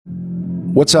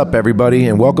What's up, everybody,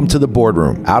 and welcome to the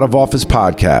Boardroom, Out of Office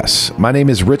Podcasts. My name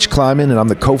is Rich Kleiman, and I'm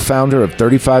the co-founder of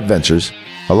 35 Ventures,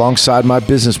 alongside my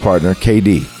business partner,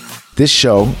 KD. This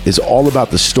show is all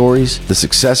about the stories, the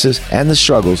successes, and the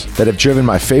struggles that have driven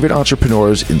my favorite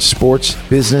entrepreneurs in sports,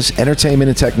 business, entertainment,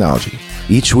 and technology.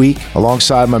 Each week,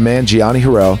 alongside my man Gianni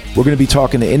Harrell, we're going to be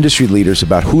talking to industry leaders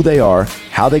about who they are,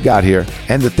 how they got here,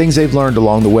 and the things they've learned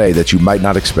along the way that you might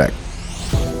not expect.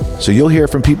 So you'll hear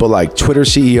from people like Twitter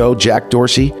CEO Jack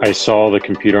Dorsey. I saw the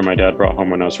computer my dad brought home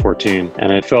when I was 14,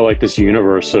 and it felt like this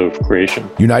universe of creation.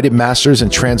 United Masters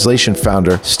and Translation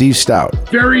founder Steve Stout.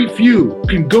 Very few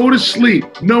can go to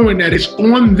sleep knowing that it's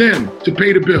on them to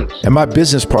pay the bills. And my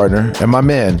business partner and my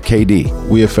man, KD.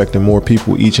 We affecting more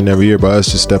people each and every year by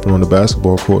us just stepping on the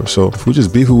basketball court. So if we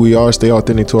just be who we are, stay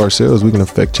authentic to ourselves, we can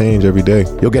affect change every day.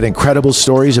 You'll get incredible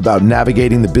stories about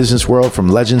navigating the business world from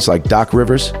legends like Doc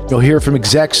Rivers. You'll hear from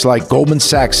execs like Goldman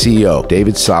Sachs CEO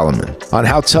David Solomon on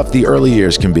how tough the early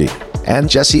years can be. And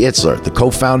Jesse Itzler, the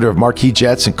co-founder of Marquis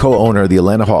Jets and co-owner of the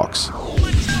Atlanta Hawks.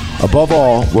 Above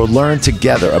all, we'll learn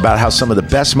together about how some of the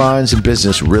best minds in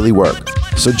business really work.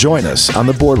 So join us on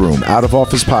the Boardroom Out of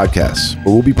Office Podcasts,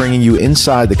 where we'll be bringing you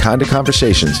inside the kind of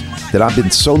conversations that I've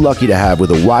been so lucky to have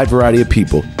with a wide variety of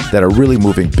people that are really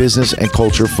moving business and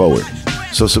culture forward.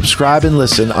 So subscribe and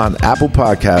listen on Apple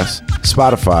Podcasts,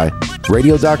 Spotify,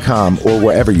 radio.com, or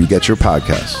wherever you get your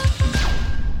podcasts.